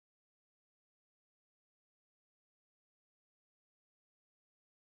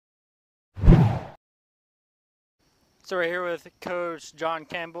So we're here with Coach John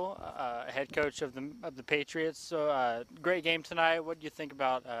Campbell, head coach of the Patriots. So great game tonight. What do you think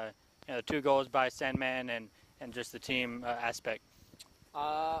about the 2 goals by Sandman and just the team aspect?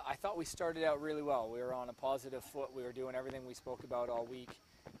 I thought we started out really well. We were on a positive foot. We were doing everything we spoke about all week.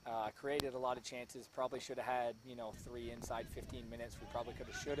 Created a lot of chances. Probably should have had 3 inside 15 minutes. We probably could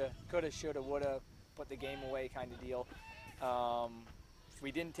have, shoulda, woulda, put the game away kind of deal.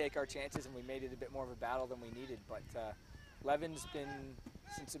 We didn't take our chances and we made it a bit more of a battle than we needed. But Levin's been,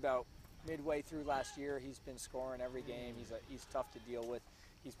 since about midway through last year, he's been scoring every game. He's tough to deal with.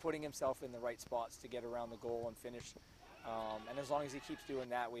 He's putting himself in the right spots to get around the goal and finish. And as long as he keeps doing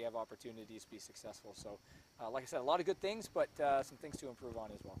that, we have opportunities to be successful. So, like I said, a lot of good things, but some things to improve on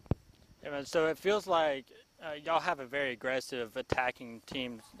as well. Yeah, man, so it feels like y'all have a very aggressive attacking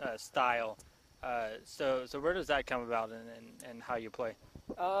team style. So where does that come about and how you play?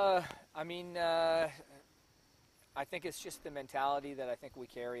 I think it's just the mentality that I think we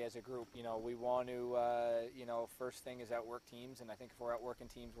carry as a group. We want to, first thing is outwork teams, and I think if we're outworking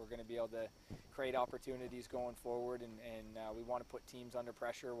teams, we're going to be able to create opportunities going forward, and we want to put teams under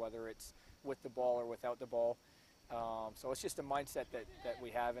pressure, whether it's with the ball or without the ball. So it's just a mindset that we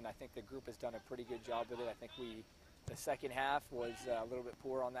have, and I think the group has done a pretty good job with it. I think the second half was a little bit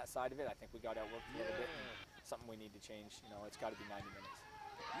poor on that side of it. I think we got outworked a little bit, and something we need to change. It's got to be 90 minutes.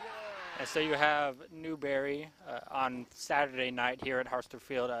 And so you have Newberry on Saturday night here at Harster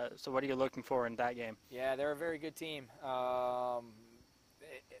Field. So what are you looking for in that game? Yeah, they're a very good team.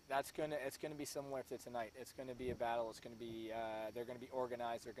 It's gonna be similar to tonight. It's gonna be a battle. It's gonna be they're gonna be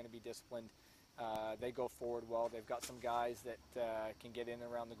organized. They're gonna be disciplined. They go forward well. They've got some guys that can get in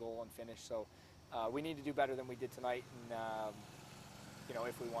around the goal and finish. So we need to do better than we did tonight, and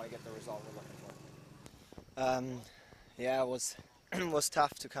if we want to get the result we're looking for. Yeah, it was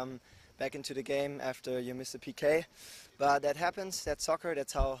tough to come back into the game after you miss a PK, but that happens. That's soccer.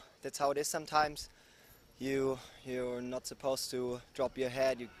 That's how it is sometimes. You're not supposed to drop your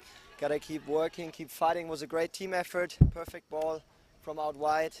head. You gotta keep working, keep fighting. It was a great team effort. Perfect ball from out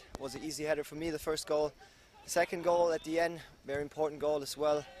wide. It was an easy header for me. The first goal, the second goal at the end, very important goal as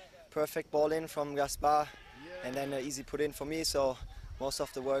well. Perfect ball in from Gaspar, and then an easy put in for me. So most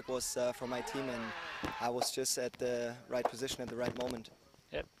of the work was from my team, and I was just at the right position at the right moment.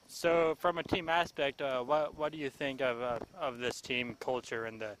 Yep. So from a team aspect, what do you think of this team culture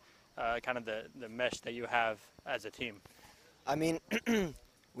and the kind of the mesh that you have as a team? I mean,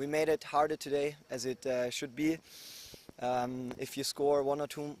 we made it harder today, as it should be. If you score 1 or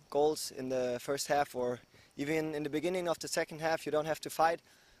 2 goals in the first half, or even in the beginning of the second half, you don't have to fight.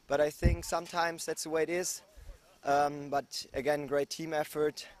 But I think sometimes that's the way it is. But again, great team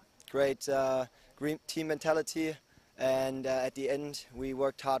effort, great team mentality, and at the end we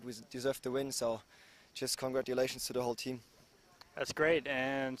worked hard. We deserved the win, so just congratulations to the whole team. That's great.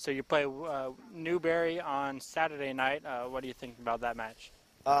 And so you play Newberry on Saturday night. What do you think about that match?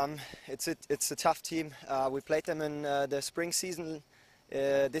 It's a tough team. We played them in the spring season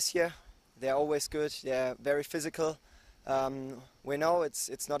this year. They're always good. They're very physical. We know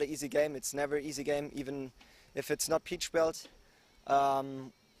it's not an easy game. It's never an easy game, even if it's not Peach Belt.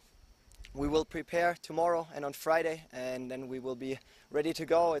 We will prepare tomorrow and on Friday, and then we will be ready to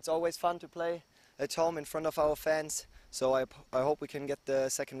go. It's always fun to play at home in front of our fans, so I hope we can get the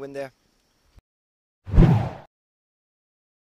second win there.